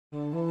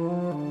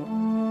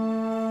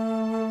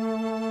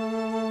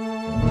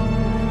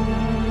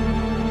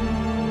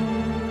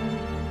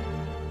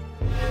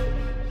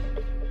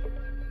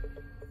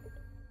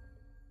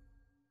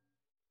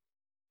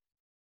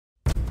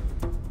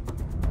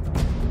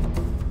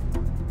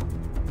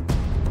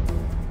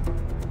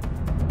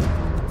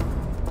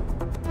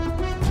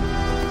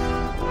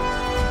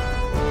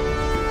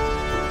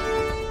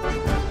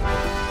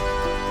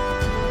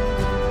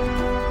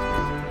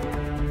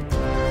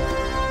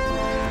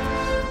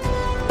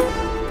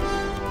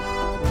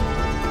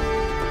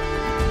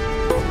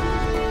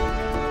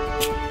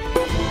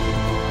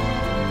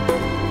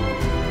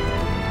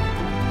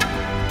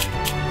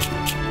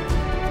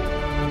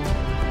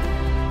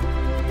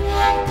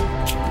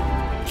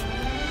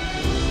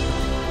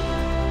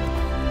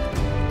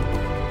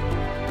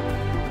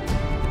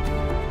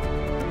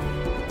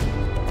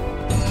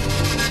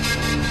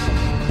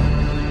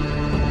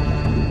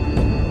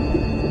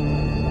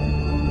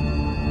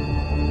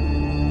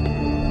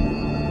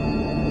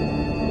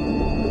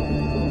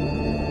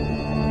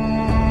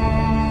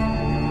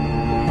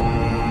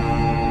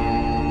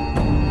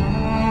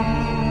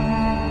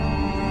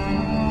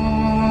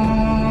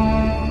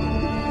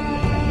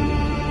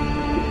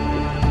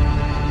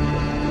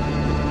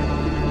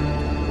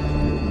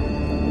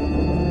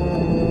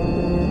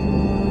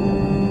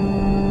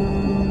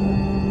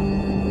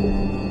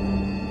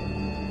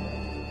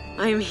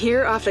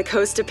here off the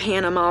coast of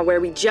Panama, where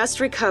we just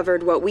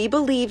recovered what we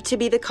believe to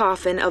be the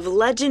coffin of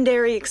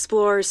legendary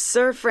explorer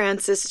Sir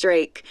Francis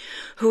Drake,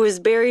 who was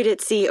buried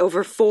at sea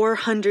over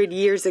 400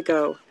 years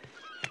ago.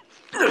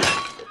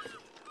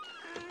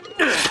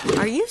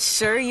 Are you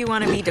sure you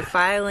want to be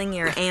defiling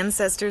your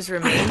ancestors'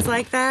 remains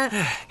like that?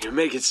 You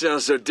make it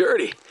sound so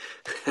dirty.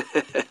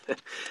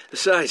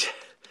 Besides,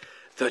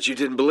 thought you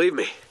didn't believe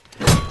me.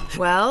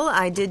 Well,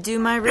 I did do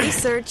my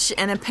research,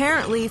 and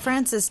apparently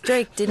Francis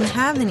Drake didn't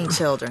have any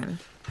children.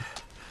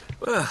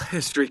 Well,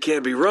 history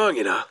can't be wrong,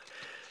 you know.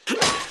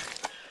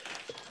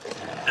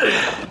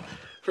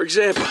 For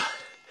example,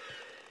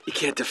 you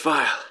can't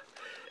defile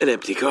an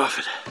empty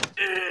coffin.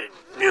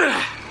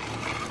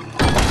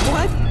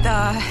 What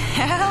the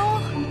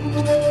hell?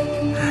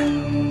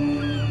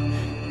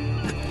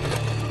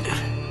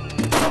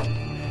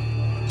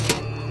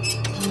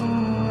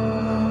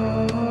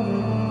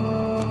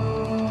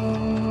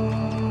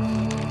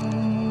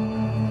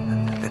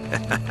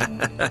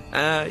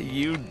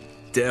 You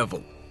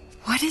devil.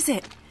 What is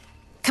it?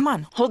 Come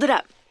on, hold it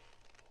up.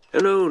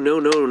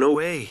 No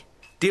way.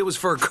 Deal was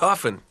for a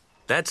coffin.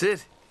 That's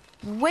it.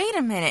 Wait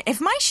a minute.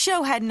 If my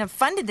show hadn't have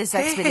funded this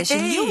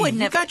expedition, you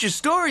wouldn't have... You got your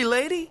story,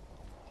 lady.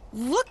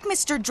 Look,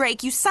 Mr.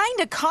 Drake, you signed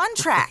a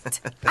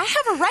contract. I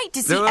have a right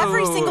to see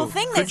every single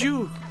thing that... Could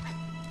you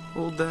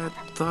hold that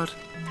thought?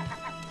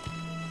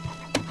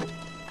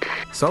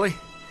 Sully,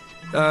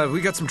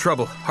 we got some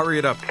trouble. Hurry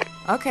it up.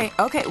 Okay.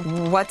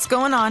 What's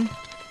going on?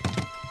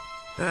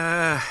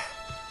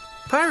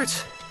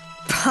 Pirates.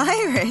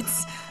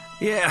 Pirates?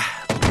 Yeah,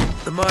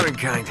 the modern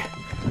kind.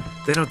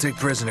 They don't take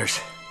prisoners.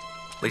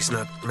 At least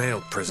not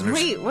male prisoners.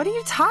 Wait, what are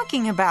you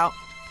talking about?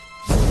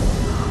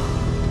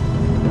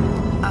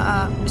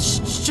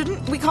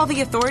 Shouldn't we call the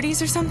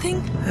authorities or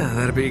something? Yeah,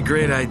 that'd be a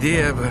great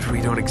idea, but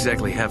we don't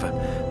exactly have a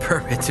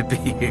permit to be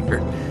here.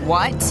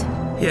 What?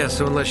 Yeah,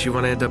 so unless you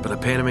want to end up in a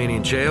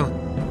Panamanian jail,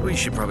 we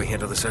should probably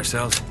handle this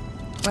ourselves.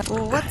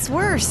 What's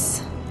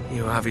worse?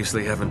 You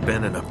obviously haven't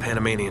been in a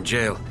Panamanian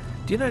jail.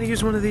 Do you know how to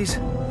use one of these?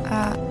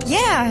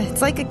 Yeah,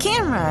 it's like a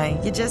camera.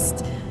 You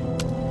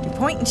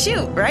point and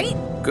shoot, right?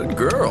 Good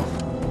girl.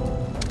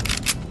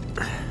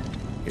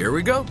 Here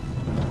we go.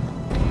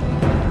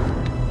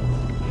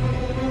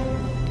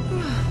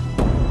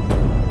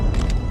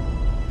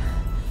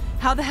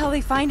 How the hell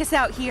they find us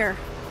out here?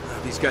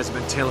 These guys have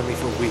been tailing me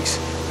for weeks.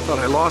 Thought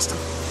I lost them.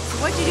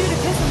 What'd you do to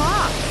piss them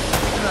off?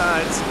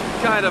 It's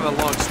kind of a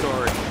long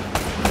story.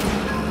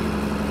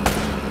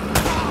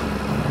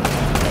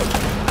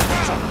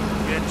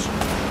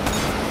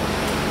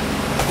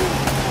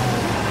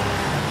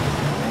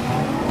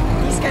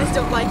 These guys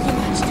don't like you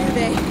much, do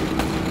they?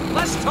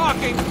 Less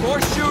talking,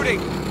 more shooting.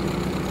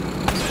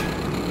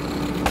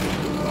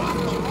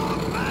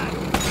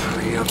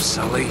 Hurry up,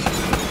 Sully.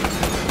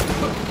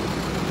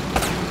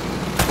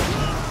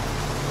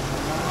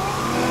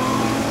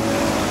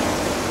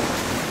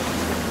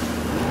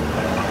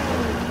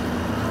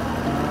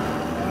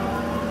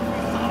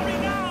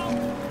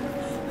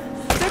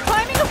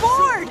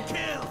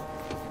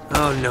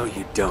 Oh, no,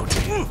 you don't.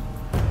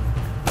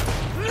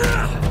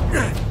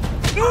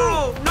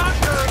 No, not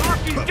your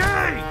RPG!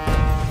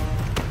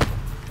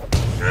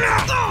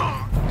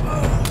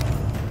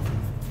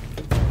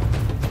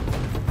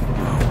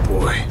 Oh,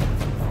 boy.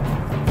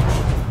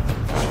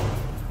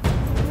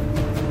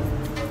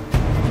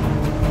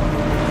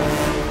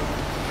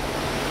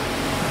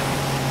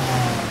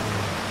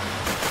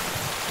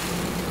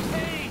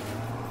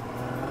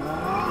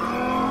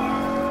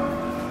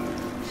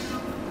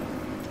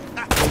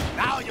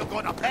 Now you're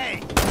gonna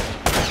pay!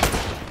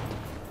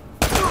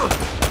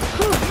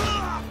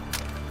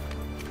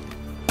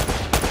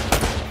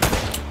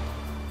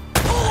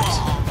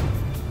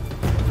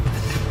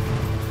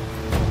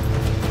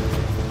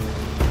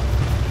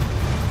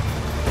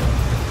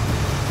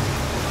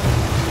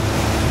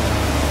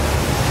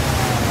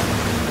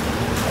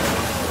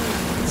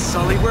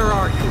 Sully, where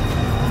are you?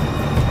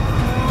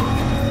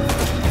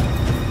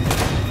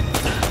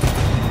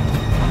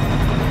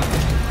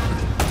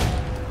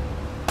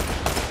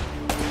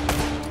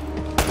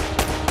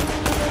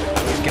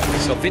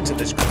 Into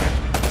this crap.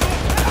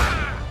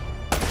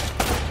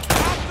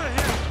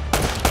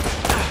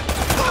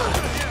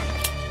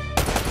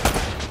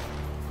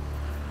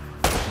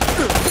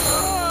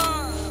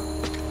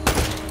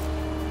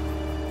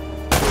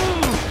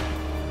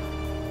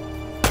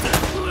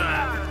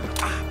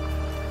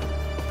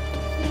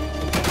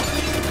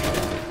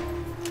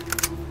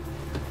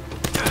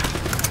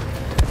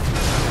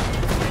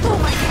 Oh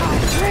my God,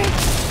 Drake!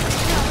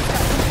 Now we've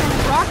got some kind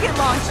of rocket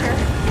launcher.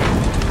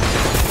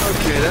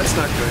 Okay, that's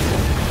not good.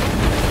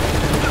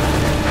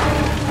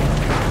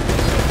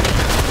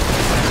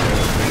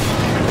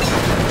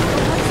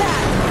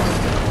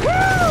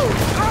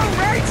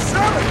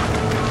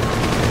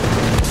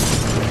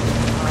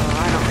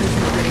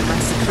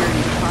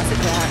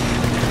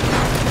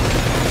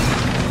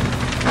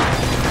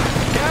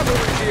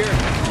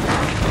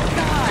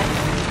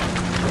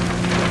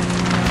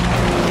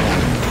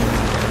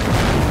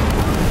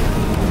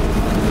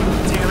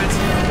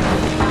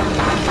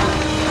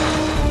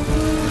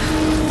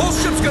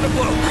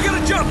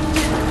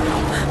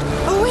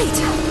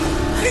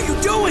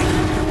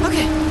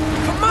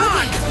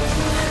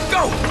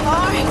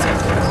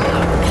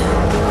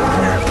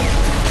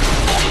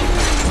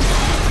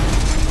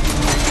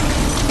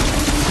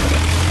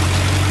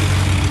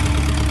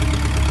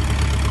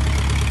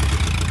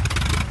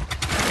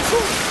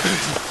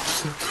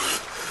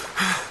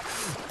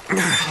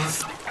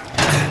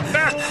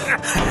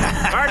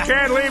 I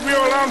can't leave you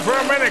alone for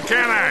a minute,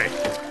 can I?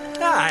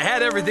 I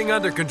had everything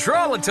under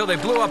control until they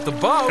blew up the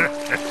boat.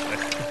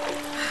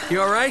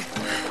 You all right?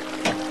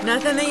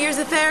 Nothing that years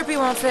of therapy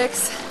won't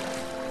fix.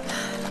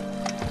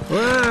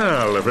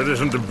 Well, if it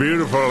isn't the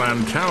beautiful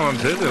and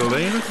talented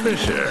Elena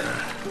Fisher.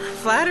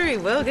 Flattery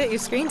will get you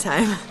screen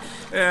time.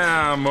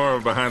 Yeah, I'm more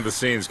of a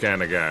behind-the-scenes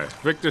kind of guy.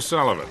 Victor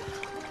Sullivan.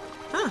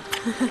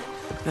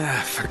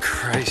 For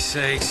Christ's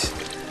sakes.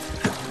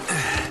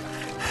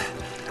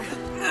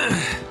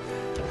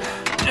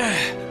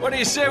 What do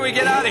you say we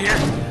get out of here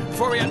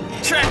before we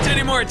attract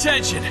any more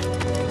attention?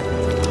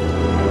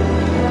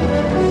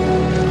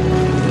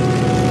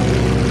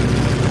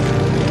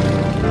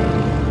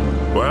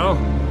 Well?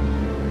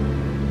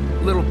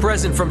 Little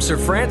present from Sir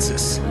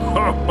Francis.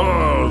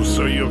 Oh,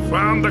 so you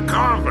found the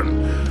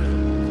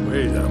coffin.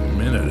 Wait a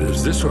minute,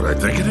 is this what I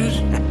think it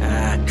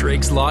is?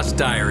 Drake's lost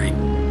diary.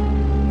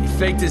 He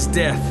faked his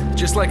death,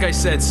 just like I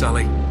said,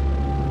 Sully.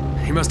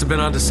 He must have been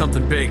onto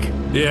something big.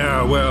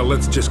 Yeah, well,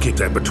 let's just keep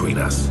that between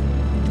us.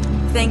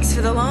 Thanks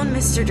for the loan,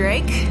 Mr.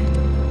 Drake.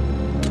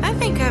 I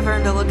think I've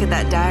earned a look at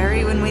that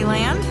diary when we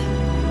land.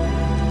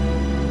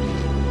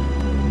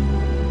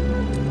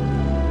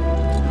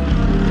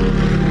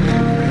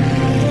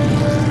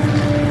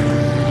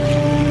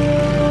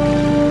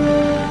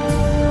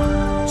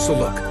 So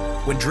look,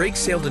 when Drake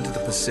sailed into the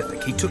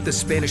Pacific, he took the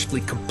Spanish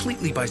fleet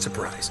completely by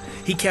surprise.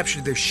 He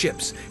captured their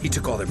ships, he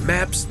took all their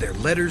maps, their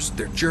letters,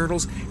 their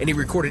journals, and he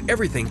recorded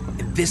everything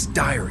in this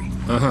diary.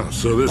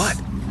 So this... But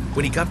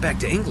when he got back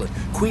to England,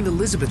 Queen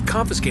Elizabeth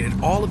confiscated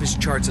all of his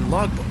charts and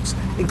logbooks,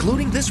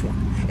 including this one,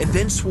 and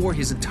then swore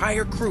his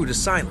entire crew to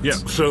silence. Yeah,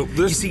 so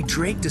this... You see,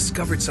 Drake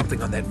discovered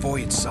something on that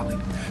voyage, Sully.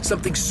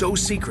 Something so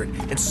secret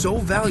and so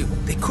valuable,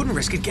 they couldn't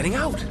risk it getting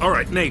out. All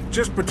right, Nate,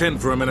 just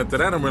pretend for a minute that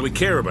I don't really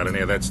care about any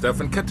of that stuff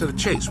and cut to the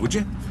chase, would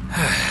you?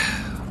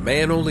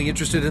 Man only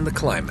interested in the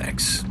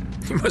climax.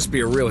 He must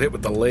be a real hit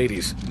with the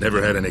ladies.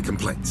 Never had any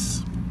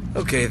complaints.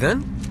 Okay,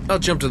 then. I'll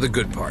jump to the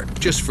good part,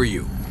 just for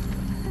you.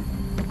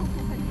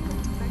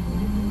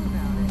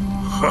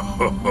 Ho,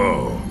 ho,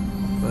 ho.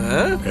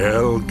 Huh?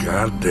 El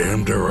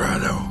goddamn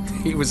Dorado.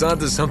 He was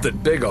onto something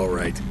big, all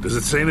right. Does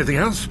it say anything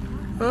else?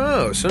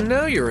 Oh, so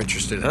now you're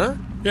interested, huh?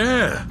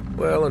 Yeah.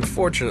 Well,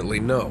 unfortunately,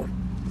 no.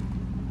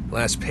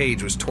 Last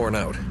page was torn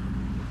out.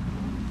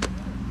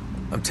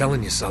 I'm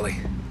telling you, Sully.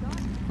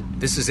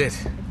 This is it.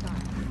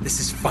 This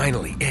is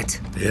finally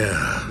it.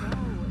 Yeah.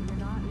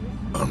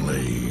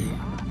 Only...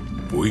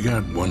 we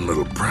got one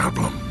little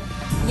problem.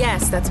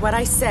 Yes, that's what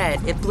I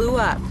said. It blew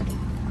up.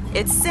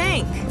 It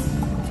sank.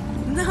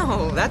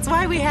 No, that's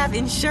why we have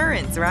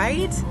insurance,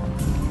 right?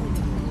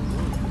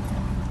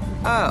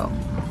 Oh.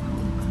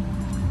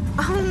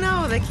 Oh,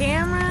 no, the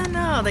camera?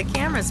 No, the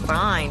camera's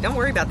fine. Don't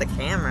worry about the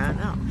camera,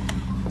 no.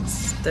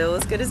 Still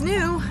as good as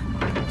new.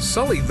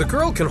 Sully, the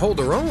girl can hold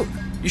her own.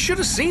 You should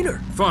have seen her.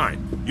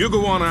 Fine. You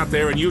go on out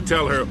there and you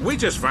tell her, we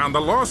just found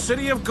the lost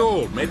city of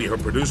gold. Maybe her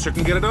producer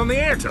can get it on the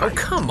air tonight. Oh,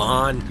 come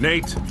on.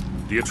 Nate,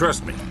 do you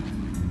trust me?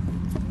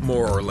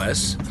 More or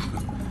less.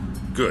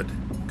 Good.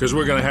 Because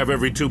we're gonna have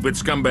every two-bit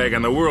scumbag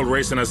in the world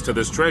racing us to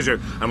this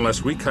treasure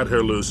unless we cut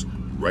her loose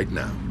right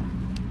now.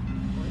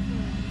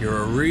 You're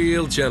a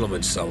real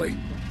gentleman, Sully.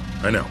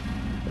 I know.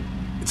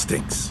 It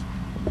stinks.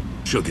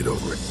 She'll get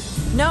over it.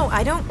 No,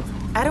 I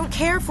don't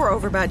care for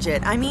over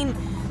budget. I mean,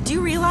 do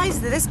you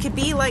realize that this could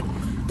be like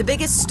the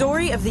biggest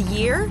story of the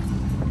year?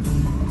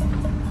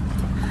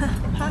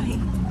 Hi.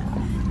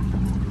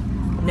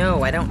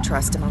 No, I don't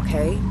trust him,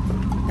 okay?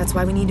 That's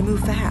why we need to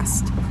move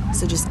fast.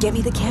 So just get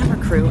me the camera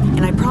crew,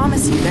 and I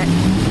promise you that...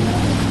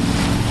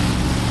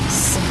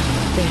 Son of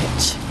a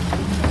bitch.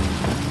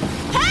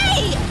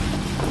 Hey!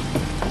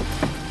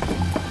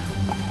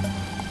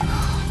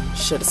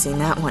 Should have seen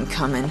that one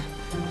coming.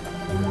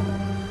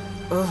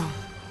 Ugh.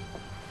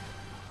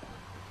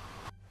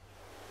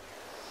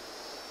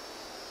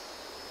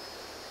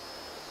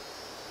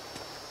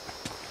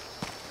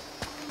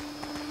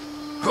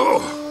 Oh,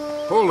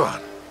 hold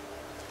on.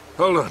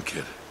 Hold on,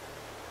 kid.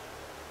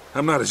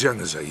 I'm not as young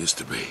as I used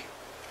to be.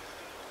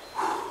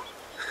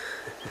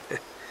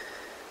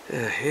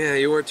 Yeah,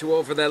 you weren't too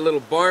old for that little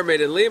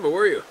barmaid in Lima,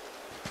 were you?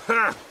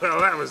 Ha!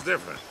 Well, that was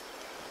different.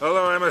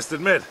 Although I must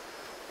admit,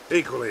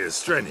 equally as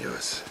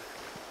strenuous.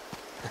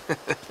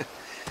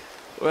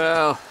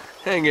 Well,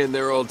 hang in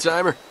there,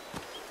 old-timer.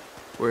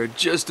 We're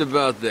just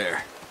about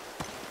there.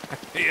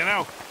 You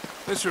know,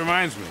 this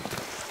reminds me.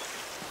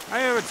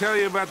 I ever tell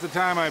you about the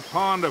time I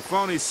pawned a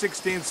phony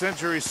 16th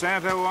century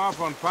Santo off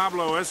on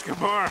Pablo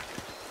Escobar?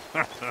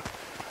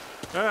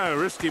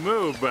 Risky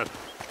move, but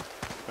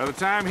by the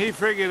time he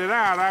figured it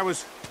out, I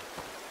was...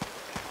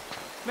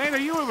 Nate, are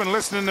you even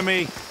listening to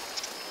me?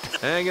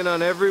 Hanging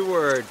on every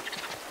word.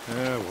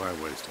 Why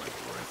waste my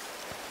breath?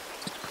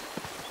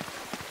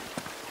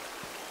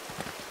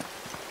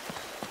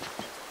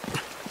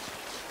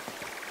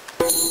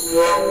 You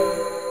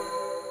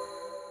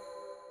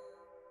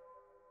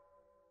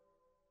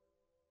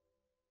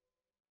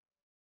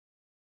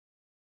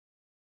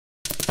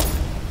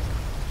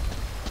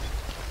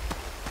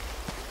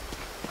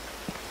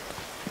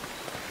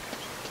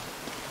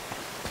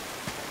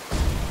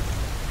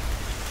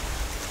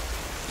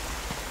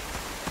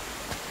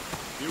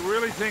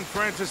really think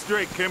Francis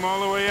Drake came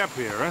all the way up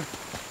here, huh?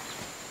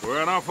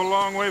 We're an awful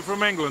long way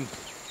from England.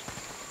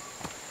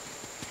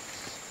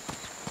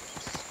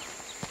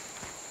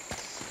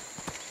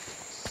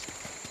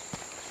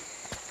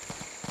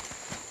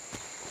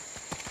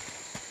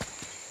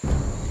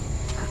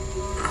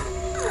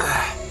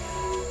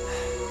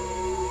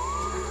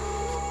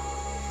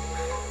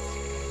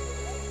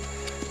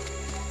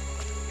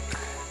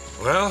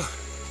 Well,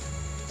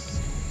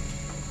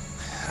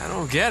 I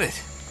don't get it.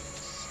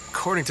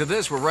 According to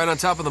this, we're right on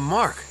top of the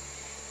mark.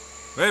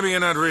 Maybe you're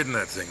not reading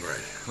that thing right.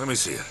 Let me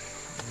see it.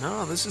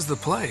 No, this is the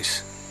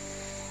place.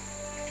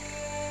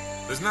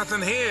 There's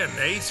nothing here,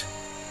 Nate.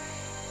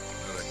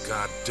 Another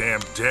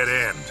goddamn dead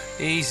end.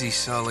 Easy,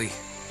 Sully.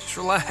 Just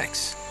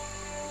relax.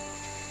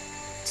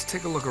 Let's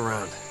take a look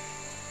around.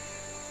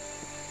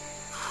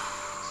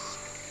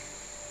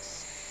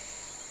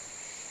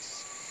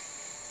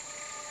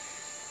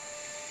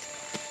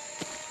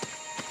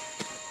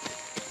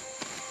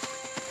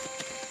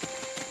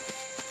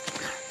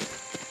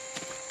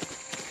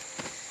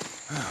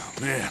 Oh,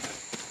 man.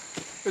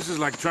 This is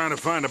like trying to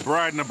find a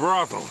bride in a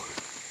brothel.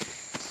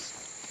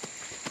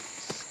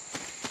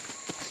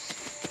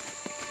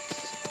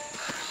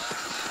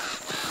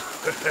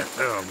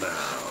 Hell no.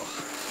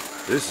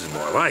 This is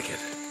more like it.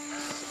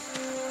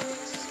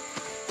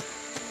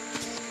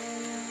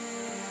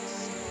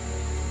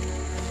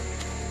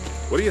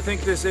 What do you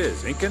think this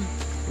is, Incan?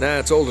 Nah,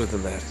 it's older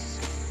than that.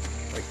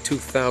 Like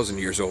 2,000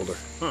 years older.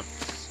 Huh.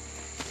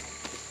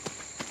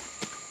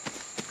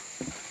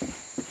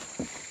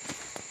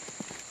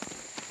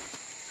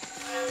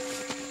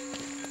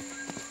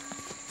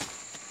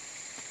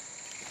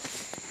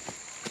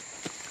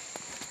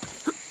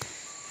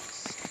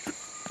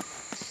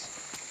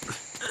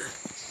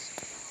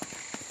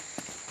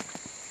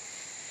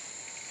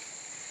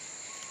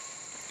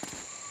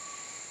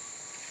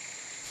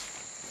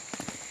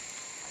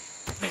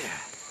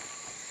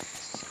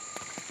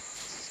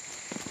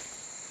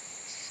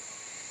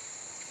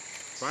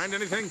 Find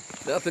anything?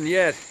 Nothing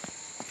yet.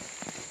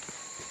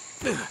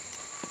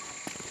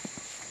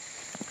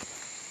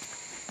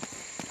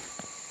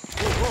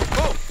 Whoa, whoa,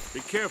 whoa! Be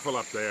careful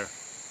up there.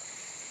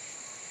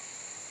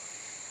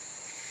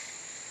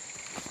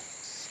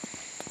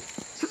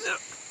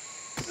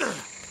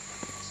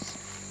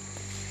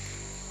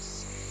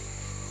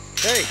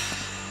 Hey,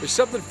 there's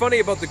something funny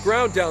about the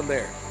ground down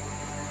there.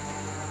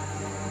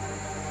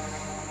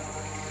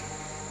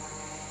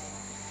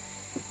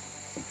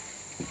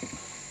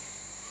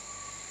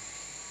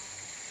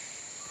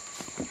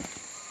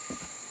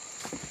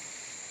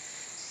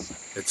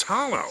 It's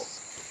hollow.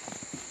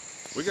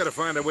 We gotta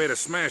find a way to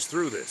smash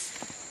through this.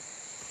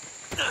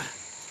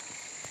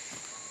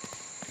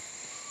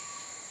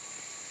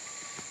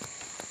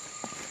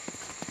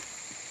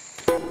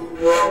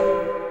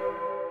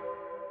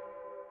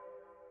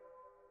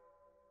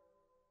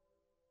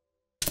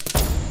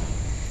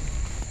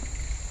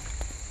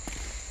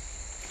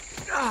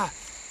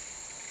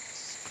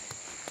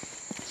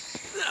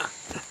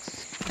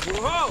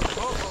 Whoa!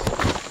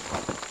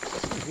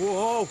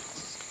 Whoa!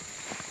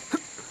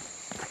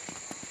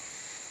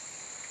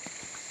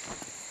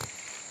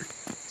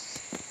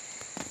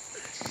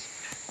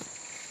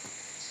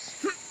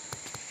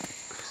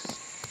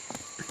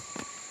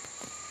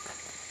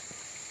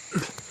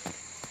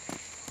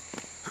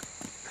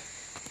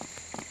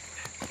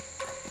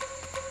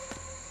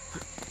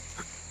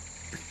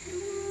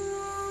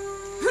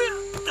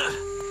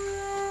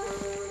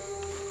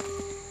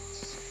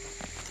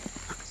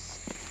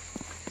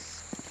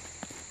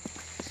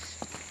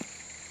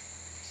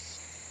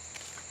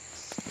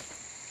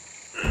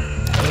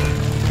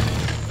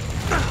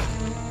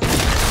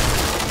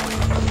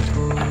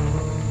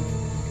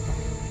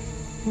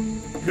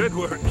 Good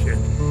work, kid.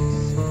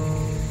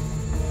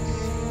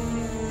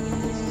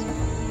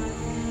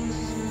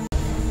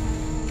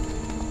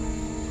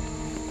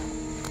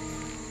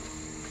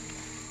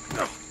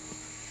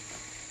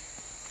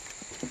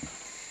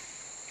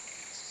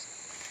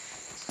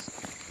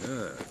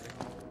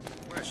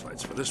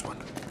 Flashlights for this one.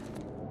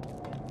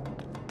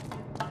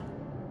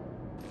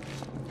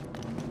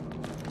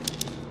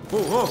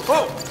 Whoa, whoa,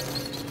 whoa!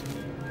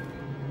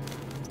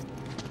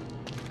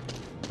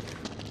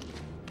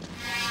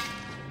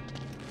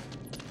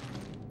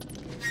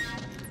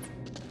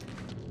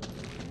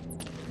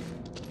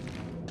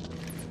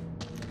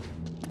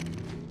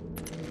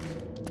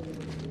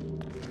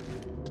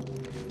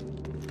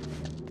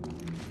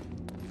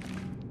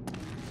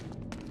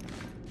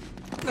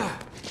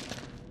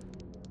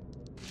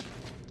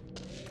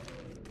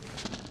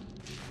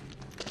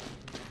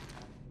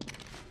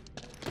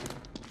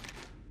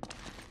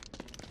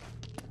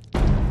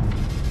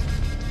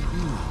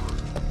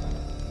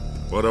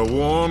 What a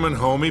warm and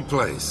homey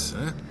place,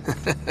 huh?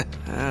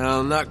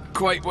 Well, not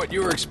quite what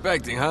you were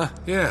expecting, huh?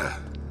 Yeah.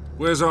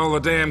 Where's all the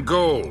damn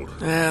gold?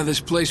 This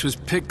place was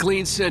picked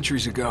clean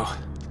centuries ago.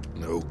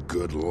 No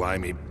good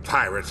limey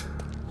pirate.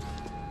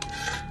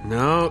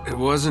 No, it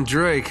wasn't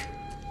Drake.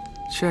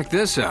 Check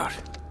this out.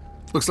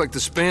 Looks like the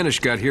Spanish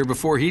got here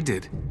before he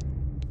did.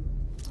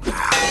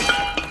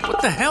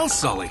 What the hell,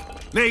 Sully?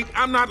 Nate,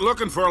 I'm not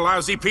looking for a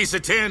lousy piece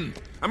of tin.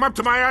 I'm up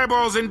to my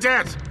eyeballs in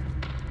debt.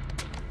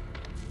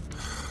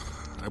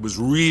 I was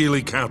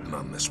really counting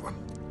on this one.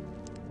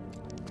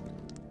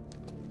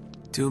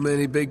 Too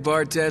many big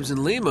bar tabs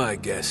in Lima, I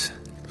guess.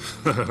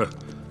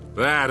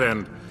 That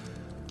and,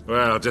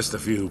 well, just a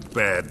few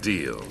bad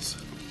deals.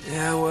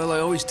 Yeah, well, I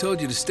always told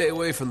you to stay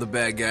away from the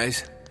bad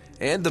guys.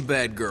 And the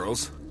bad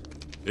girls.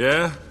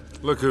 Yeah?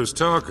 Look who's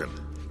talking.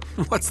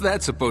 What's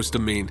that supposed to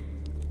mean?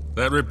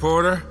 That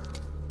reporter?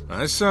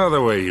 I saw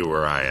the way you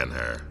were eyeing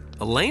her.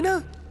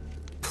 Elena?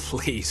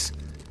 Please.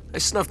 I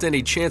snuffed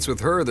any chance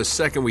with her the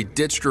second we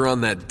ditched her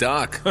on that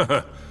dock.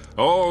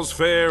 All's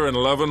fair in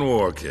love and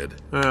war, kid.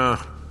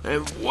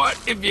 And what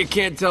if you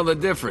can't tell the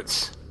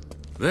difference?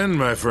 Then,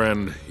 my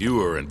friend,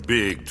 you are in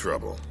big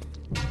trouble.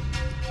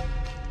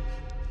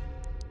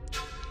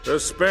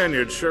 Those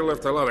Spaniards sure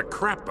left a lot of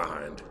crap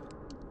behind.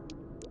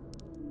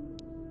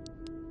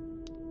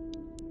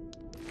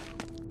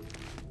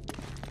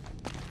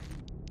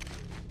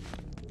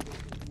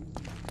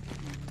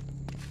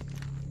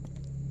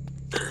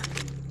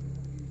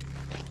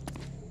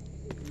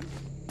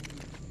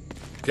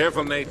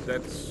 Careful, Nate.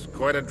 That's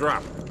quite a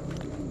drop.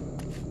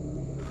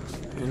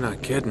 You're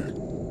not kidding.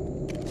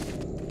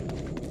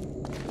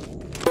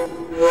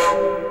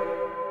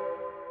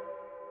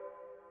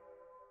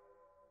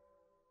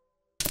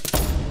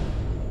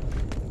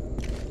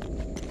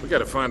 We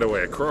gotta find a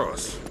way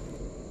across.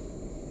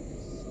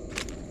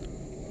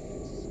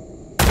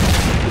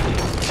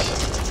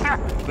 Ha!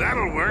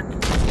 That'll work.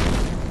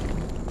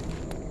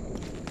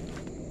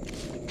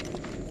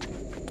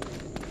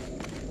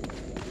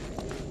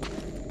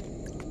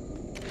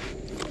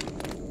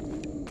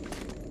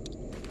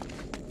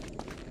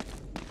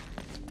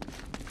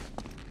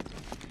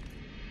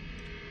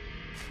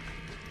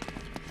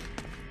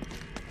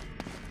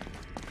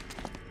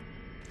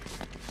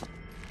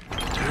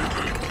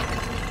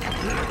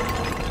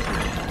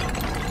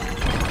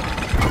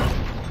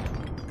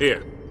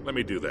 Here, let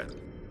me do that.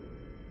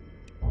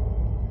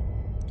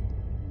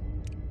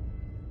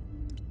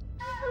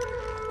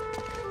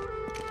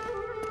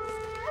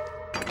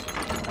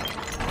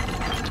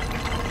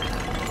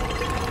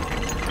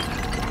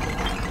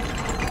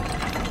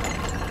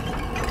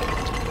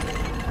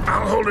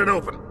 I'll hold it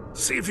open.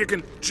 See if you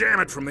can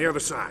jam it from the other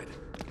side.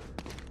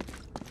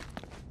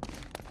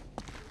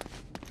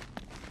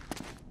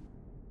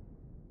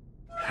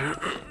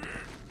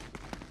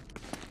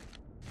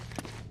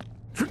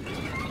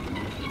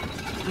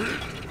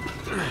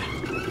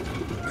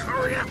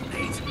 Hurry up,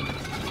 Nate.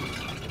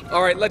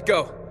 All right, let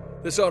go.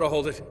 This ought to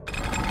hold it.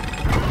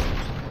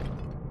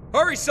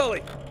 Hurry,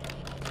 Sully!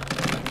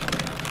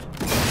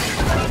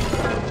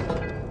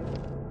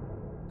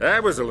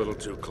 That was a little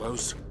too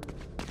close.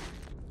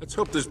 Let's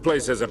hope this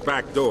place has a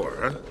back door,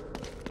 huh?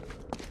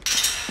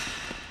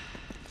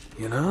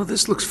 You know,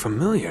 this looks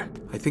familiar.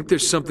 I think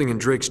there's something in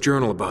Drake's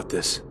journal about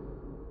this.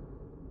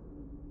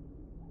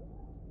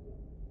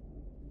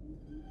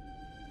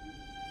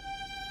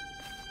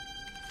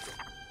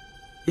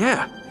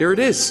 Yeah, here it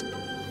is.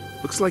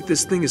 Looks like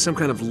this thing is some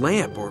kind of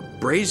lamp or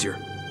brazier.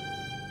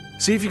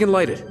 See if you can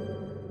light it.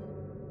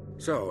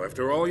 So,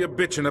 after all your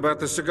bitching about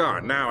the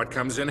cigar, now it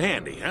comes in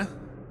handy, huh?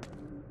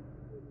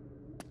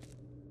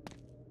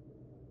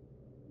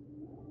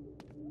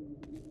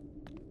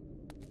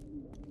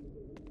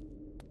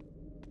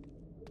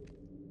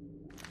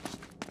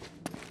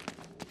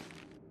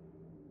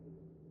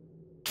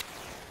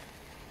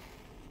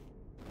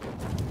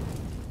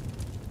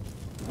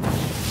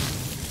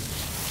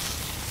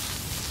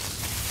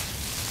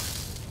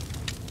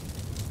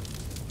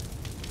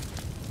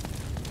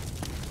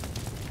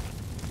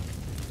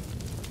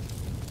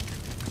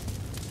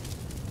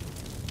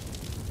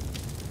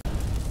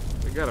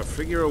 We gotta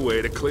figure a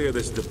way to clear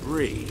this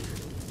debris.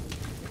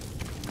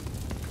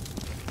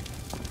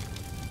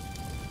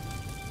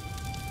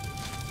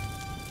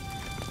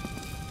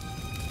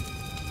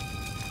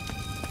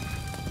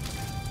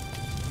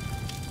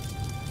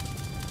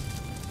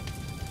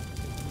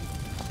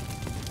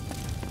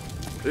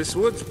 This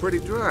wood's pretty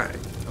dry.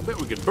 I'll bet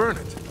we could burn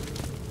it.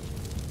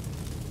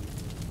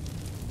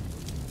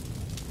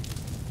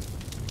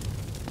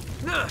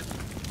 Nah.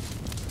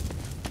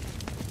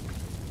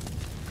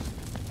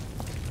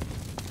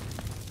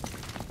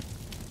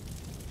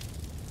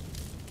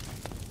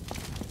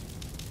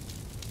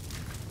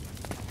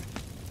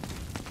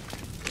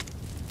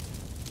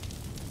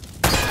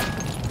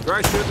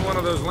 Try shooting one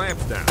of those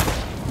lamps down.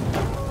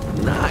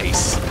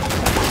 Nice.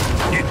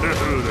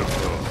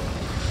 Beautiful.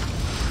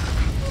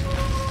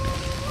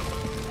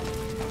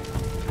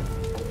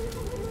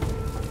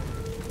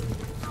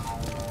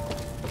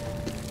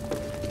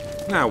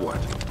 Now what?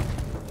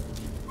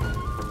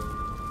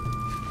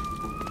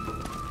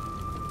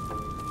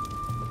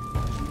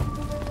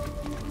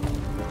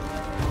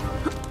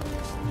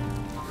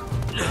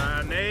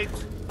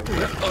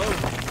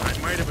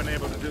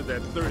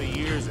 that 30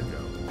 years ago.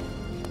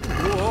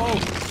 Whoa!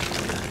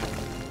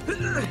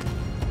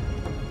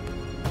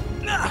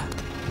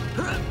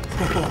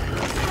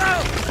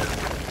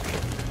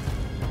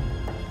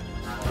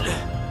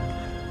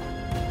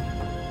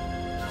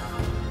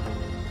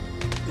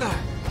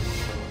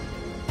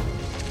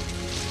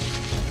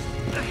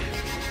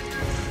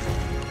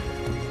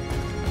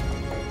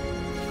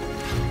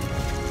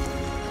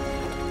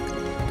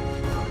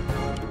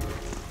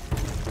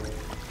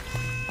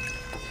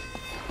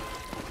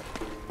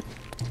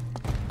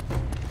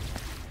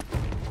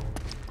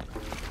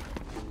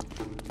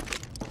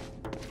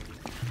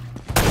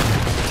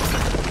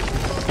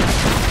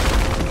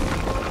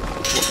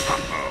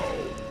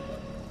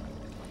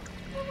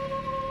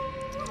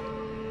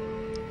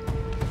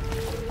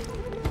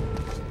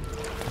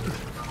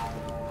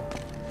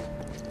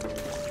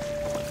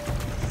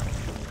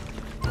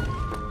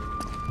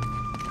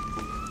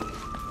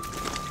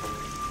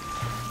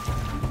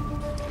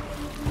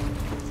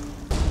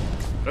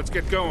 Let's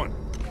get going.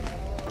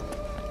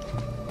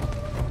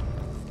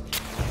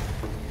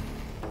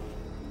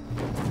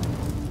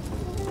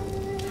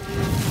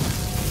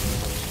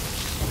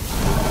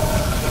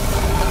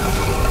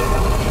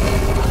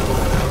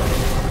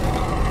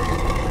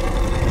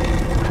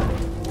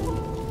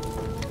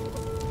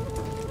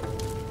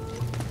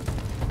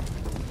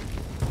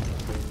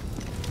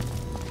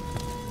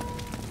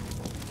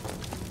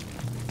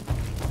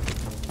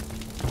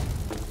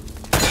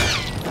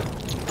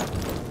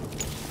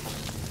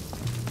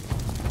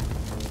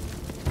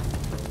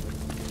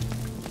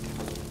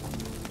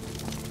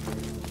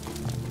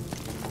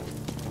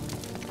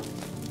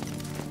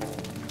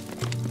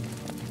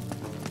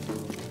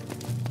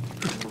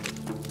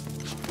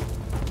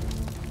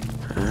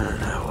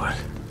 Now what?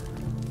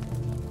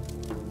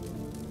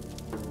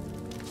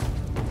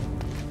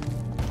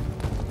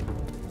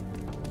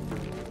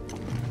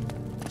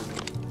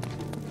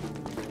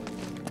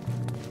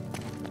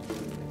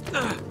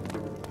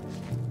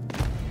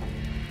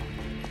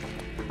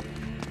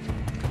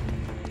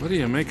 What do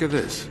you make of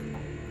this?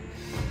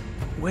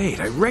 Wait,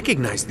 I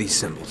recognize these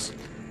symbols.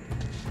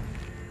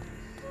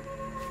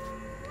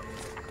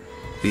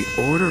 The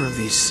order of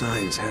these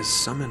signs has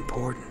some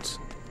importance.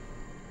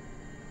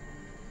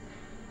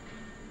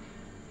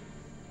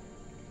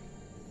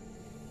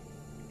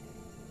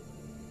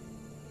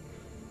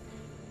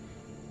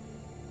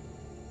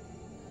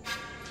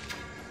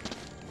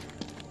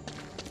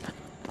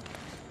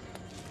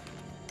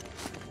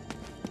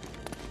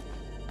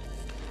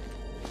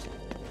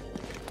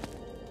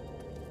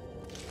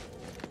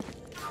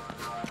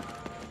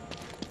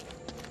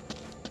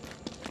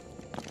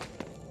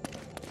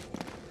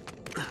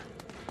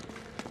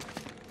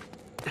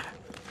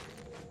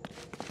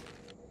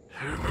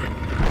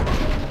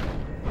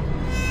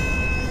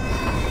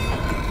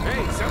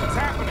 Hey, something's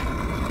happening!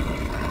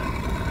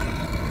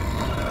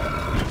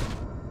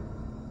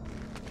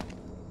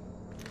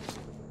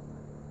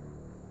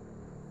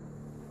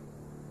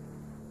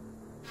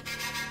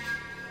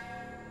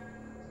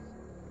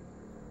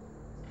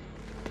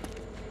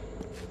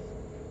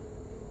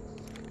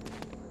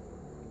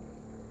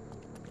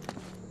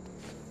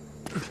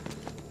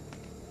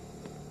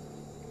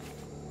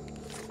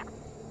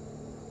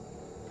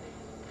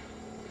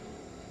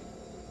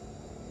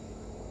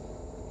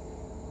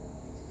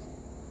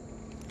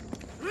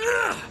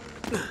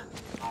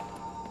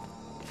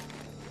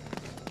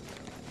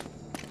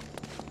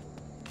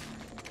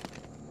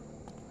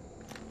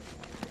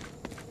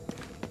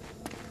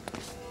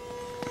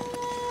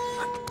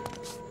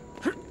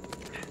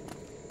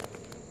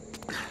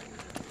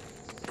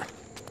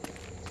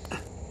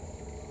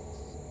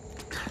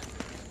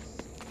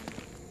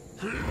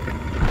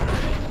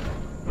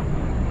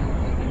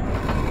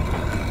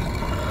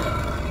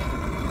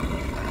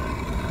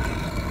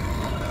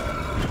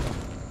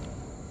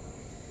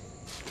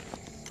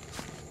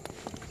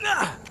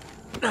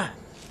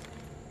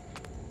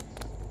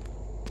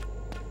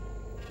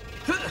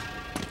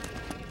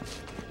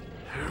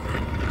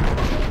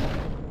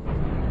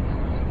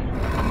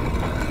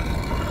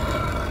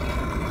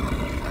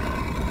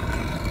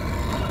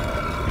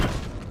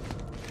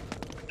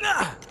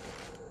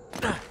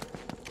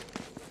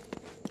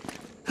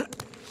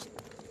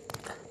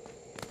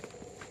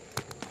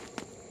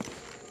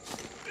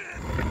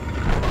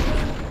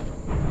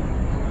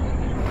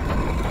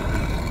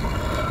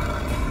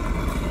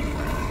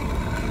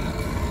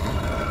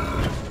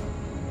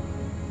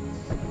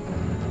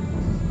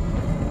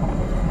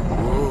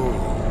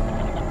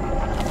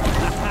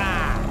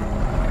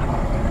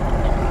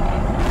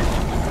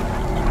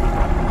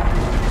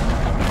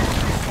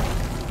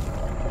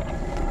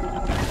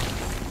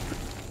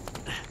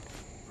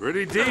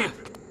 Pretty deep.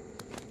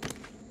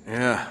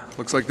 Yeah,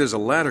 looks like there's a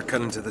ladder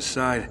cut into the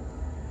side.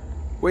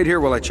 Wait here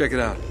while I check it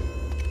out.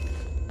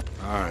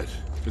 All right,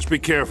 just be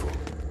careful.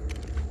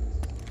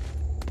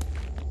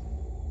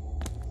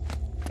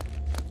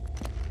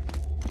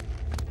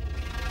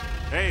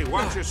 Hey,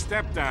 watch your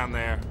step down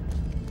there.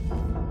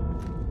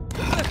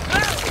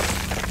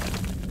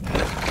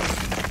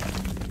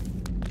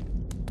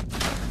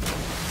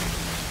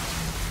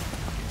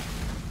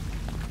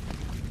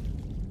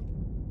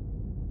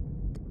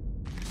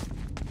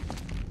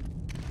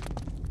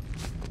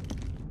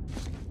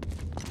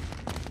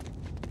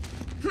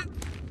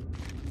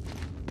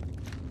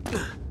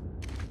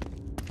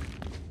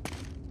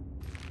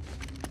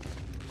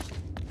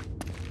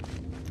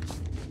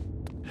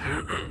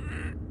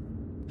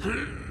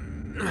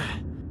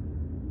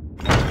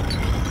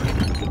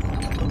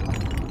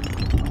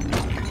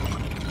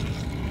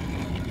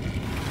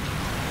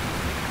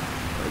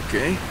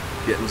 Okay,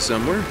 getting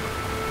somewhere.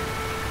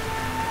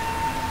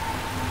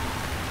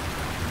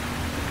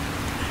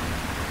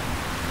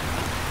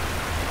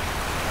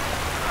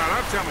 Now,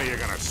 don't tell me you're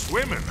gonna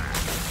swim in that.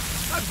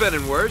 I've been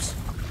in worse.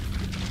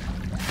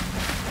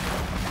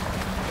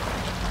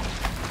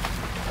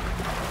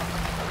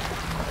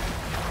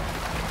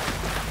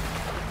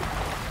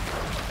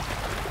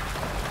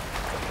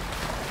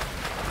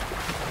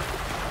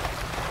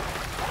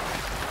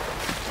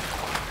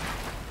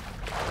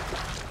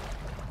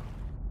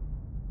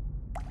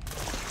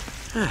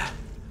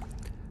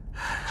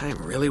 I'm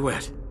really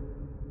wet.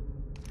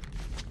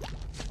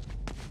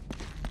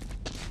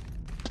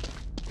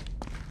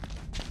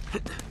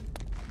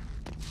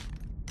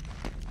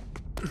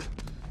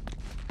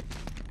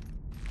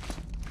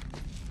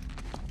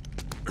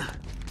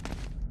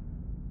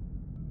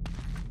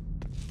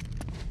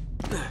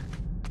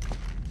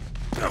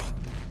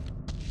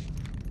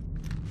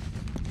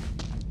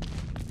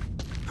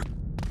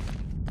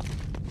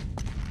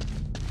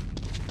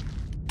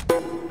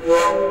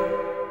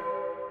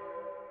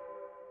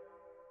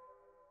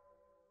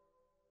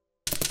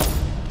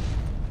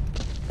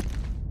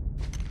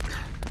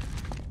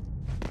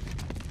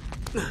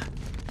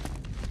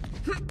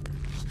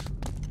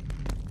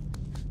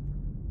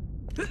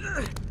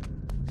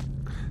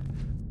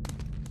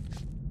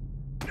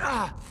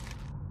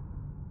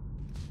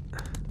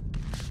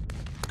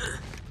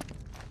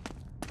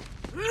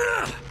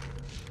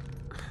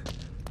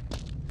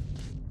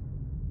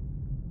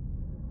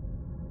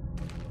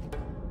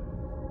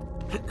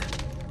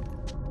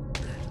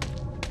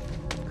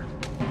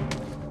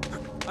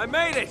 I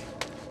made it!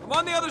 I'm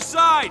on the other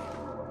side!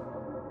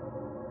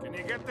 Can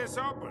you get this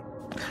open?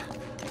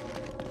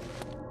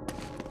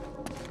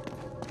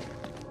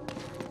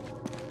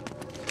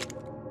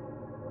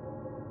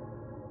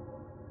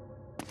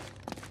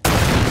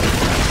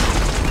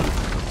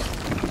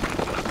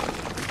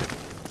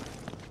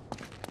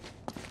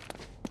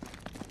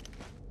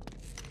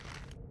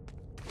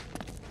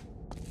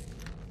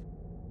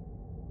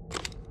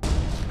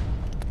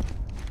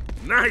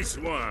 Nice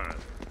one!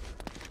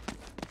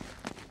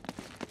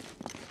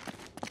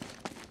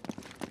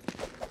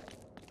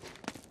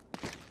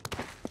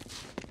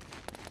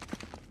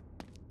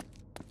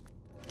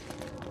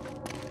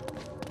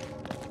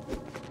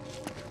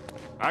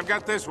 I've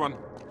got this one.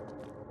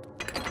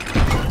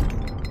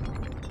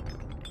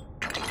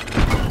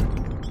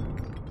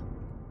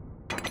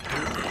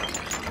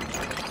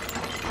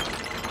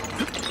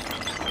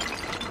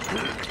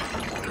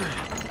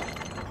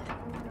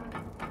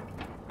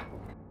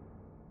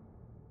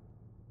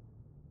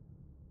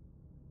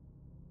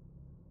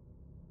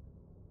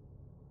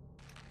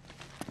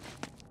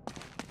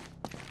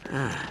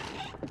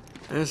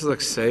 This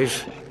looks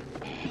safe.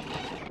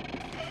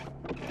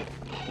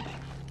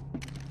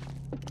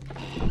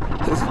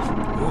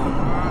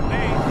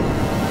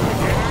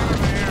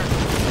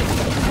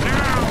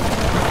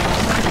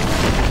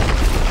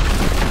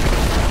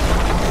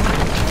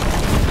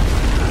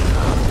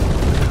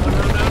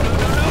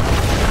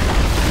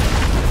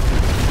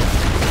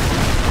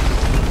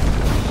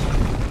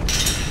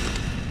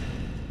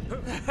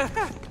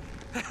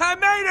 I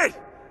made it!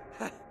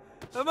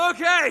 I'm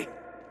okay!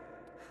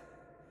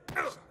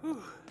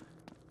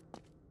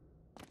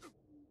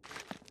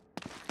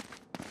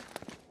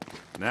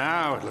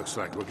 Now it looks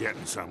like we're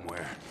getting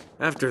somewhere.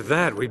 After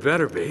that, we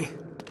better be.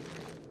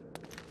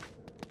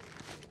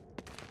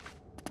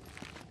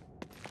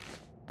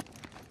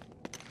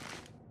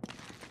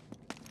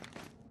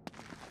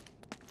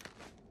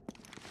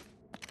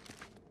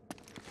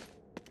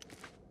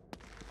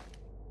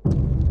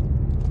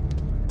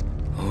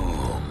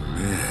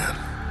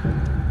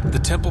 The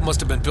temple must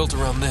have been built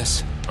around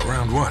this.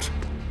 Around what?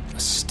 A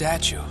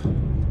statue.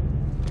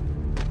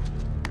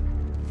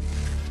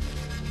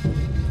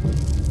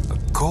 A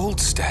gold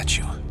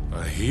statue.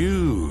 A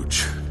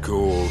huge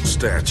gold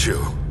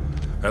statue.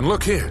 And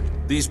look here,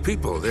 these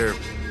people, they're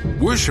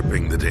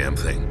worshipping the damn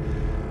thing.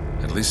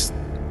 At least,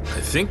 I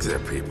think they're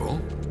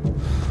people.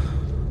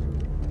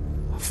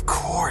 Of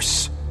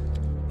course.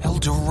 El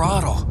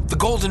Dorado, the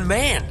Golden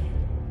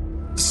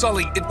Man.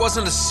 Sully, it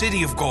wasn't a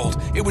city of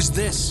gold. It was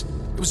this.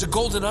 It was a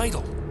golden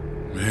idol.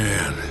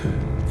 Man,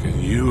 can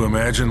you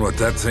imagine what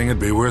that thing would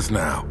be worth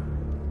now?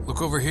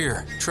 Look over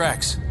here.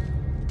 Tracks.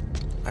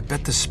 I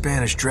bet the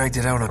Spanish dragged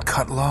it out on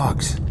cut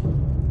logs.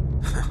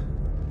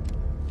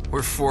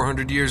 We're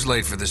 400 years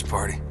late for this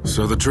party.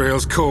 So the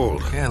trail's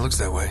cold. Yeah, it looks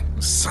that way.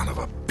 Son of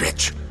a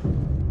bitch.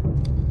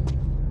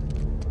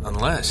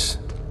 Unless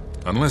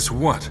Unless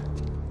what?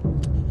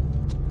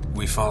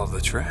 we follow the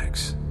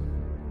tracks.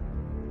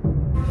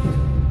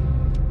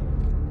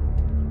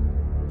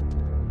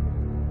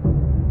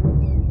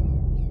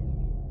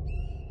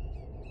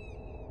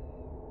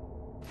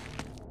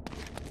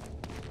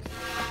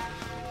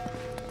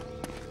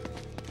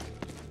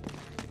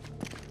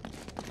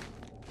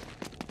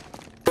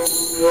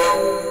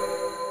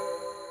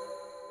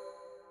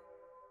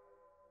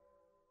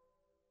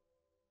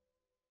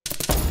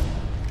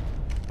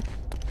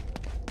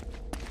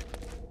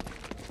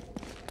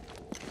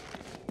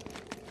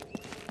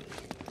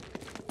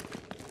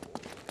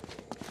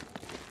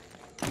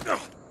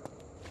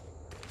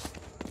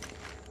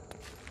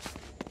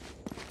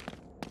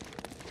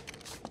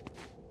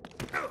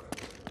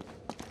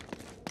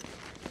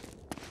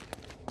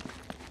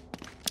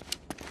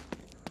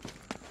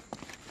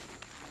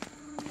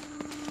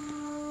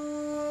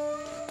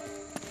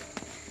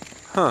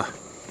 Huh.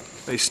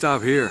 They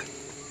stop here.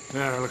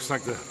 Yeah, it looks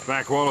like the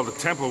back wall of the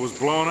temple was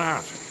blown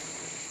out.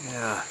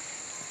 Yeah.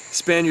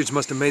 Spaniards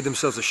must have made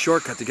themselves a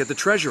shortcut to get the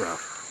treasure out.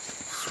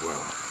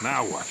 Swell.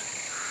 Now what?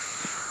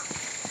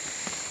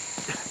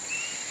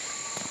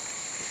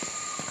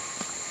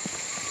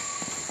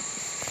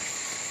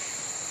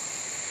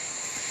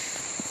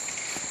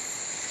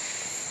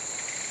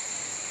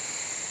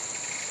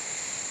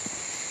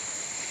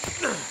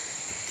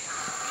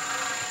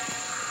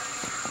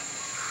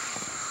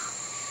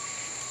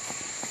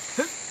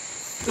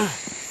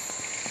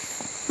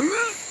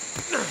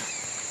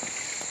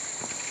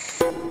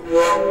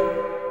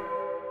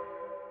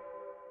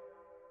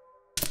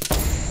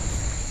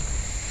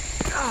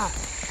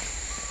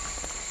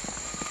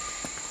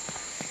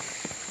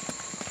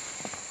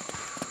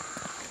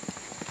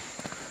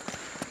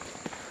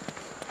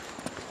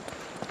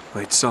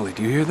 Wait, Sully,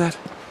 do you hear that?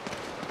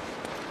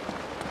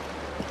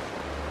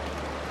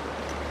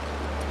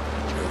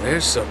 Well,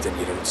 there's something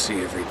you don't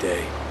see every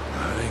day.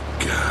 My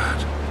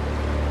God.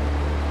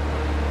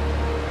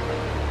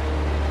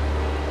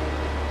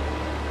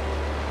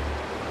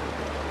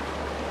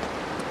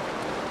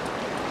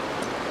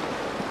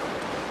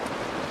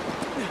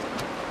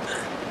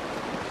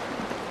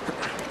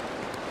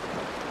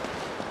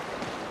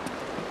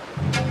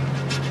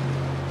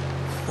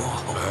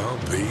 I'll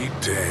be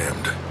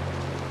damned.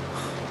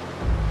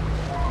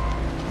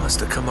 Must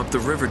have come up the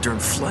river during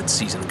flood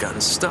season and gotten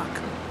stuck.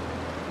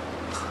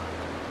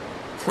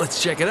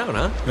 Let's check it out,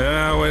 huh?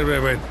 Yeah,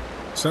 wait.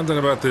 Something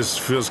about this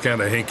feels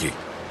kind of hinky.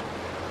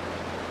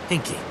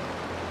 Hinky.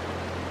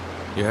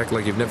 You act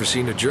like you've never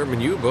seen a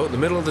German U-boat in the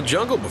middle of the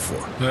jungle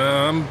before.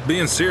 I'm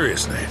being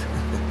serious, Nate.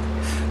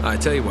 I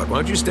tell you what, why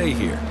don't you stay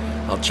here?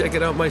 I'll check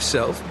it out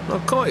myself.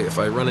 I'll call you if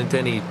I run into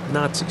any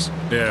Nazis.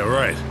 Yeah,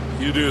 right.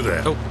 You do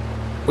that. Oh,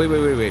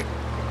 wait.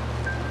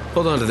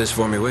 Hold on to this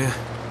for me, will you?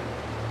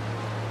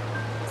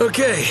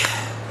 Okay.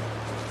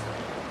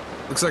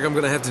 Looks like I'm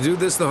gonna have to do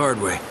this the hard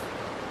way.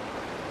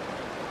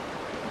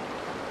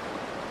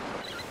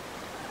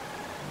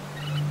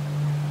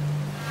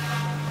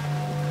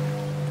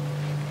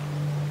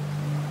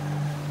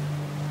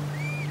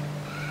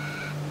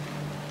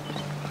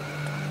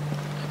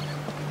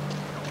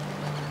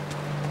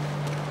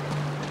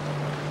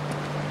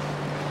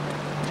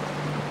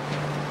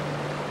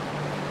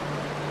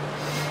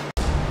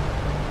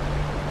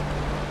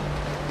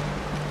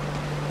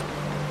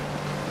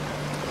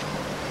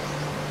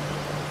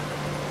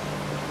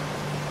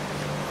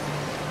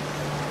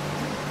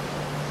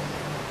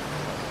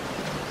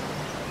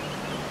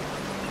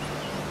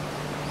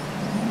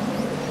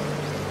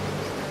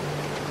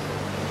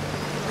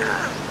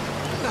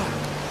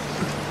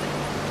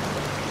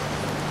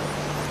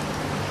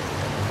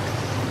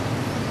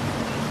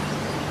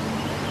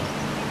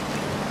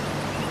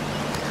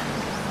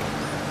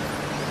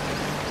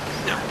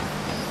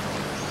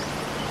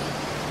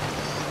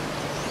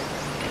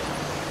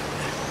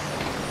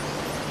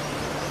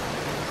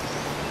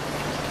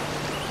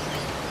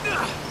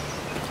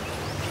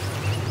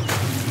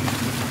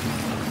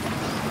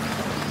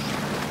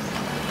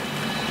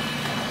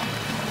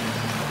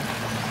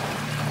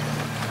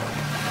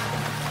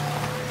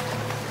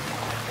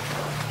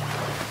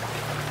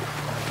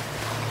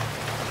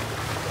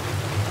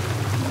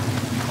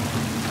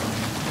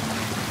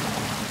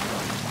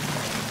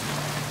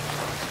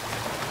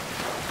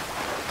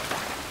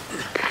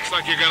 Looks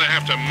like you're gonna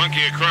have to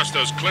monkey across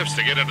those cliffs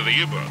to get into the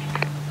U-boat.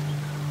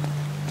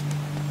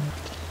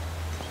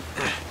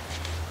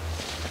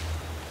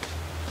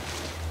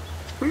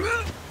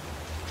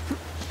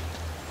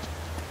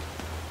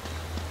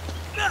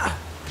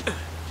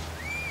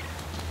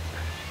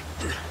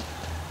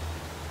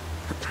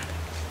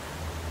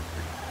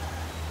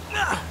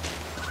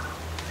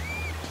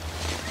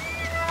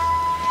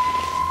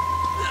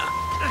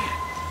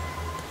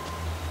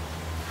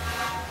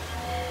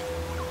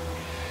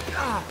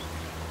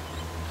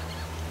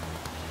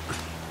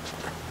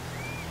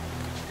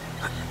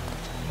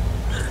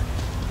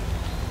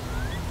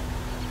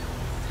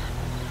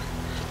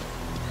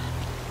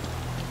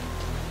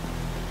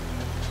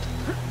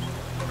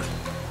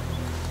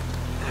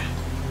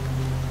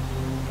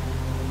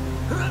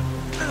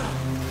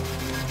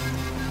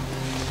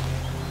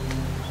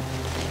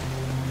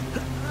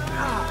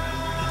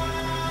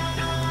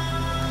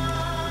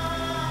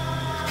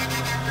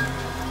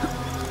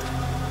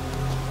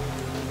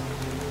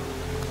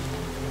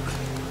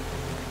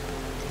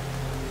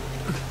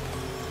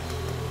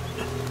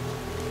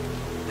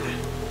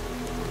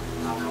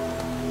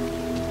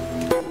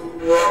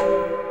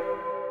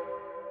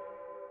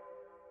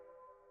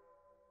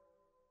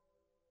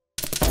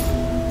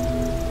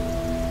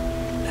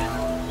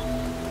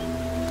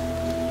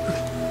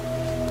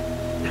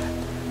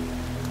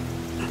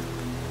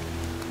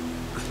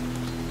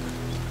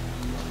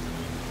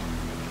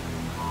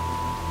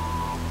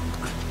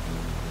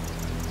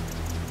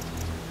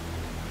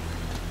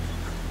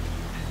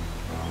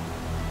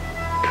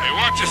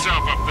 Watch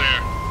yourself up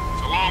there.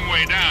 It's a long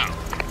way down.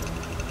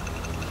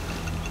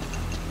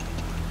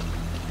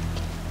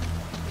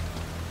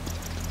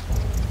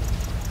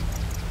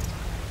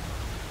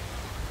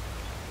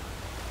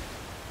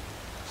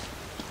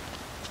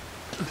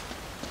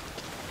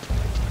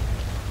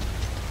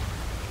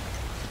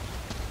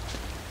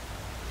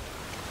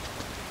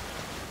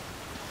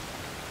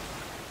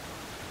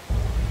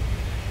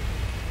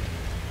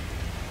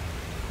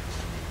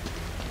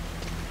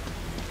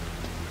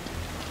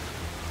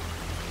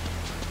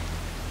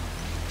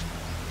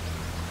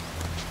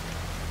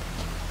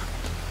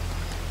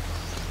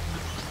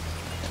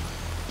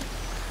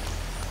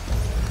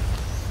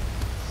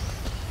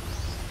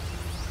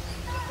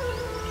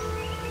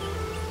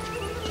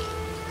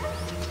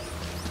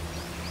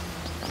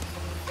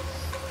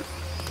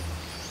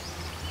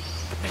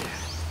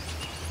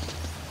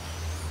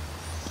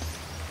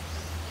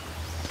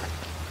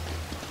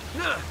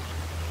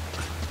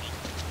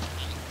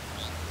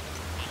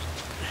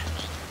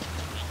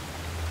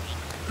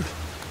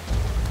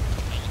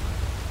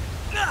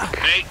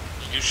 Nate,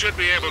 you should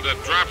be able to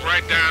drop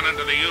right down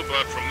into the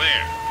U-boat from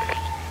there.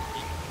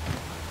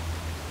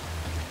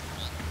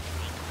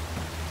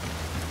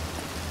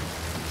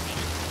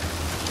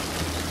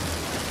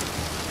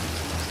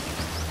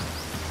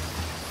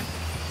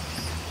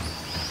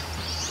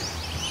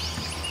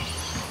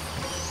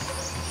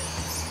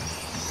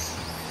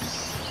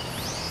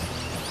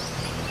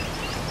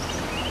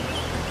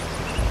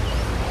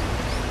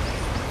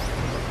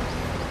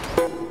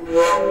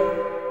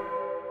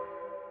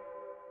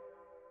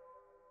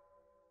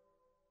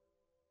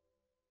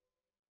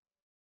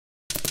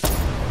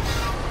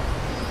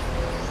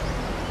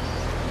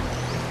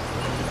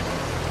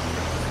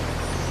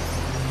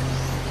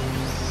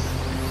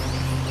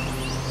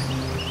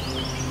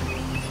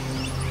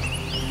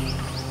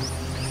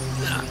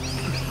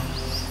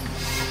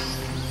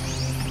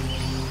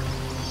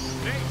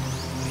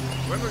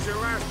 When was your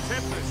last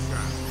tetanus shot?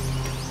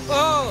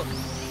 Oh,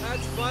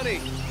 that's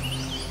funny.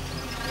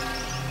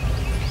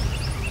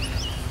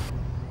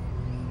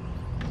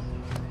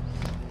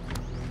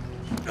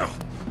 Oh.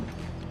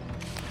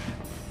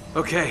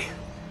 Okay,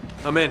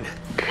 I'm in.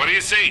 What do you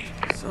see?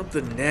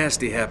 Something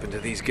nasty happened to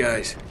these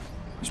guys.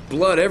 There's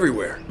blood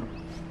everywhere.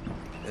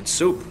 And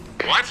soup.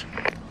 What?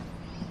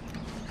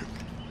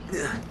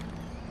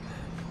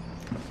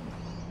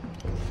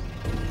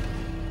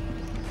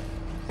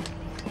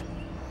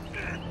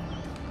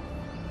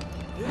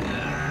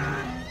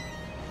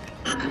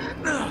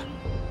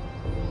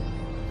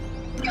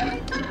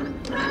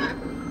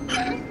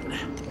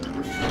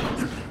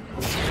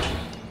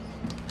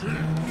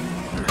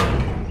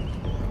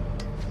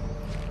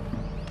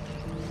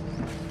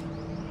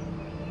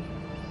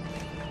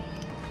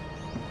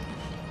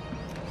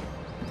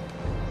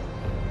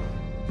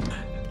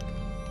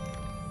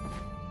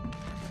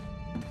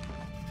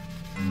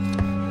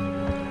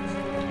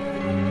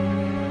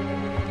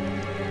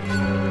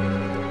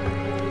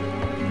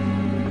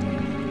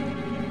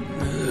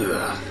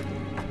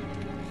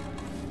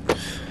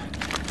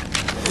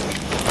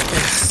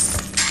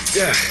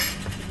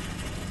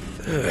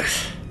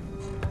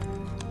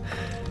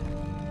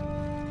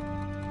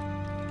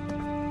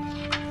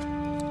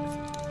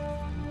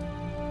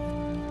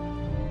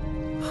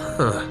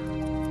 Huh.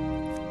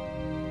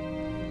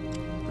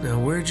 Now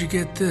where'd you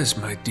get this,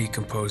 my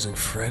decomposing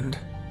friend?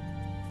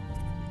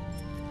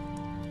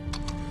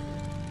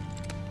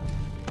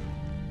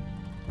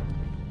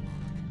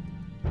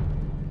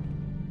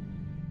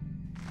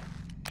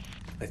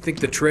 I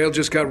think the trail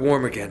just got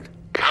warm again.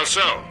 How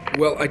so?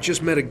 Well, I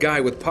just met a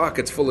guy with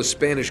pockets full of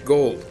Spanish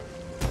gold.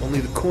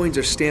 Only the coins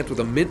are stamped with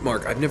a mint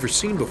mark I've never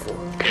seen before.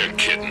 You're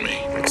kidding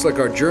me. Looks like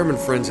our German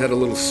friends had a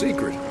little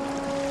secret.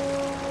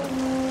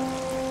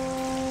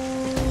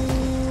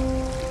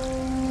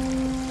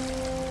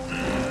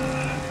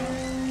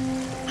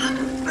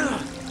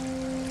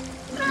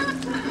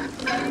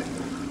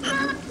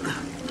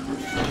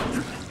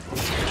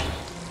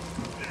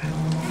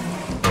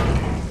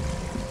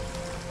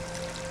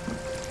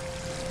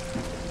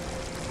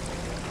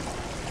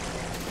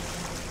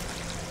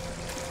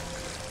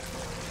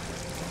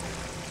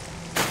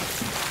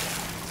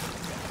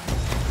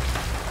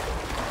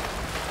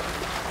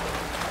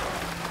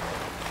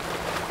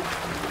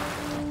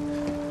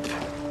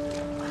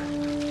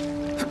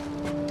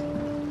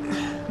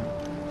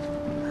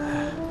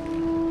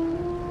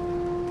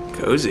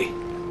 Cozy.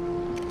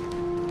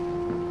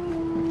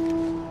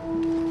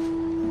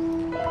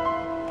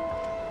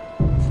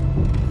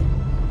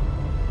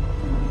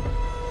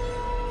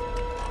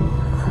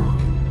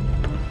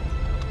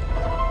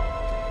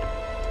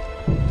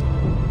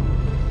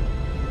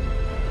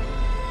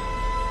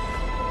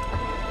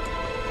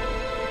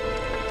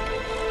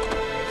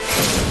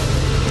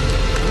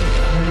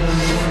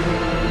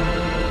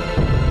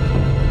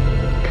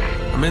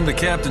 I'm in the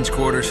captain's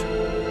quarters.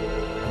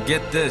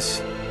 Get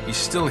this, he's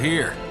still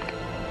here.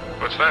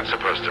 What's that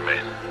supposed to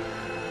mean?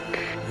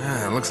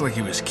 Yeah, it looks like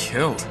he was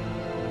killed.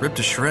 Ripped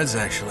to shreds,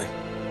 actually.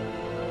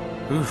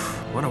 Oof,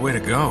 what a way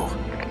to go.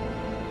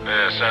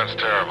 Yeah, sounds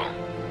terrible.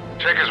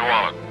 Check his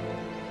wallet.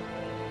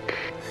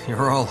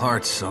 You're all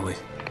hearts, Sully.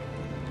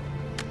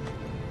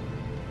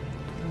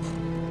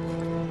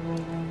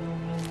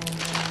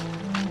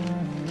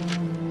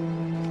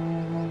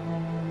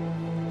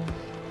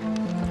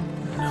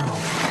 No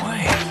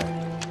way.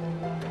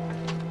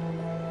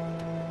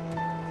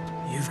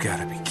 You've got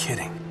to be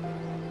kidding.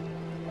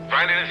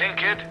 Find anything,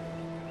 kid?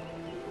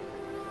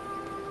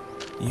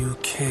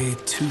 UK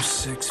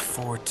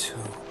 2642.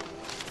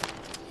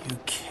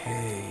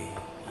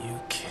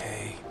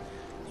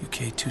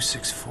 UK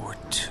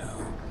 2642.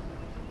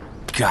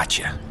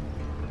 Gotcha.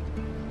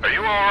 Are you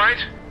all right?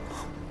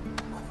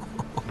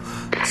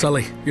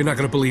 Sully, you're not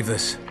gonna believe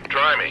this.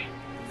 Try me.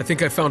 I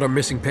think I found our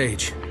missing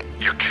page.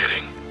 You're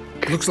kidding.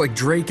 Looks like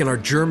Drake and our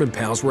German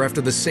pals were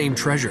after the same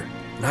treasure.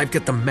 And I've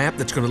got the map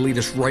that's gonna lead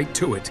us right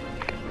to it.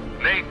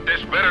 Nate,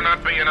 this better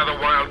not be another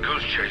wild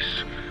goose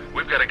chase.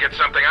 We've got to get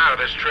something out of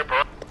this trip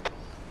or...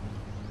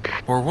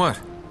 Or what?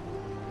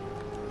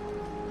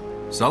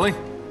 Sully?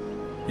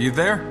 You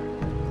there?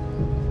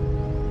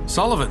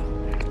 Sullivan?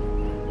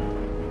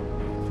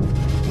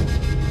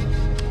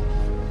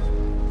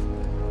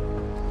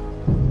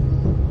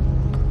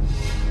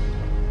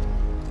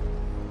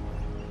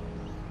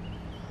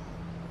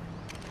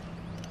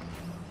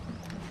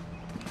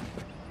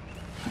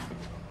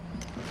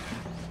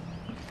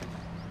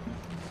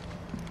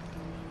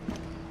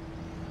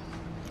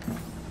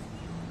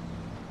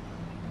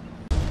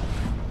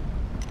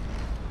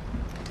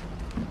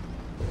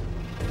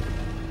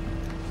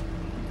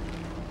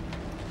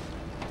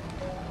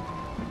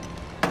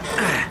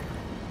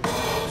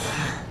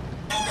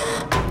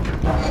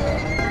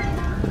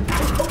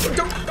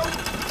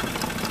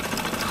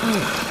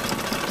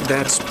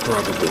 That's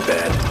probably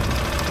bad.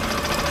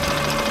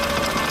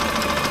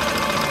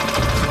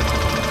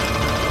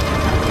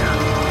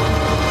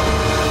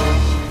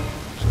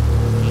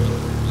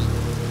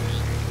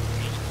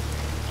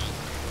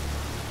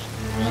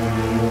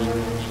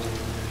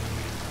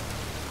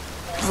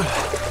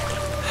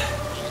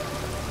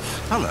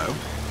 Hello.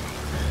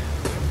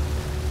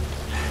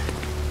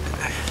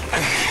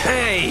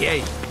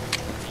 Hey!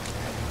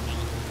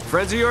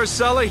 Friends of yours,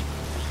 Sully?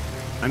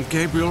 I'm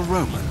Gabriel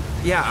Roman.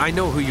 Yeah, I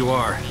know who you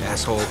are,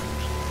 asshole.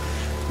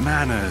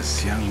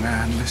 Manners, young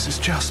man. This is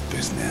just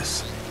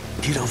business.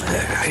 Get over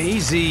there.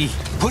 Easy.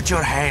 Put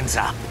your hands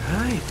up.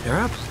 Hi, they're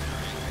up.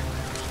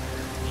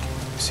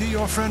 See,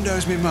 your friend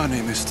owes me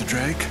money, Mr.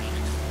 Drake.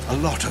 A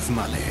lot of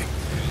money.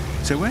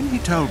 So when he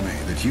told me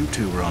that you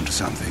two were onto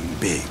something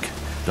big,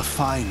 the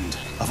find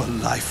of a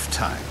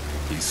lifetime,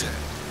 he said,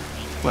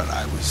 well,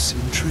 I was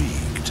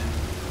intrigued.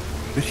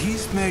 But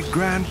he's made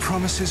grand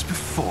promises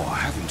before,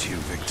 haven't you,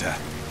 Victor?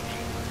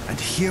 And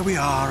here we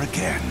are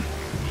again.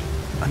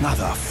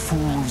 Another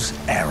fool's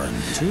errand.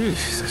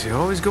 Jeez, does he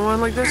always go on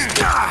like this?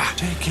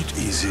 Take it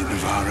easy,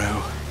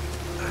 Navarro.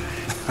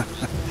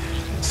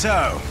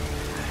 So,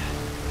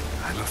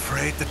 I'm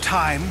afraid the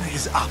time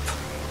is up.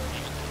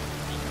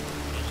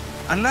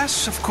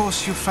 Unless, of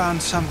course, you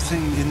found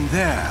something in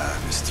there,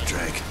 Mr.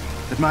 Drake,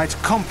 that might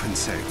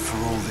compensate for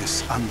all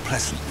this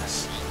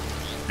unpleasantness.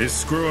 He's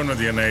screwing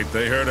with you, Nate.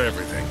 They heard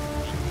everything.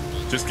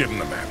 Just give him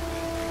the map.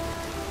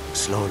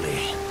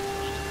 Slowly.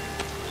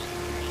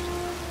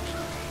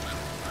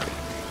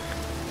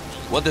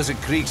 What does a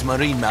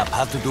Kriegsmarine map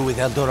have to do with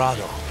El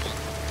Dorado?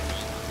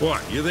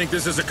 What, you think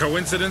this is a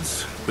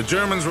coincidence? The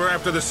Germans were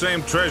after the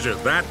same treasure.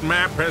 That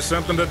map has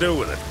something to do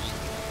with it.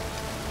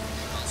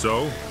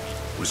 So,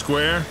 we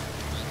square?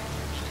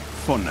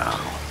 For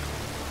now.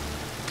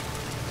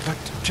 But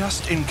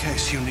just in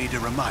case you need a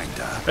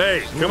reminder...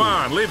 Hey, come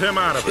on, leave him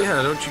out of it.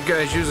 Yeah, don't you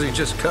guys usually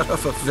just cut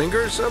off a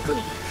finger or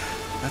something?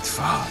 That's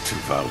far too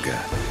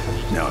vulgar.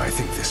 No, I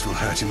think this will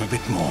hurt him a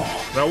bit more.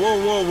 Now,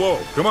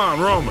 whoa. Come on,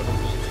 Roman.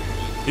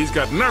 He's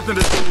got nothing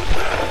to do with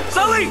that.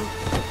 Sully!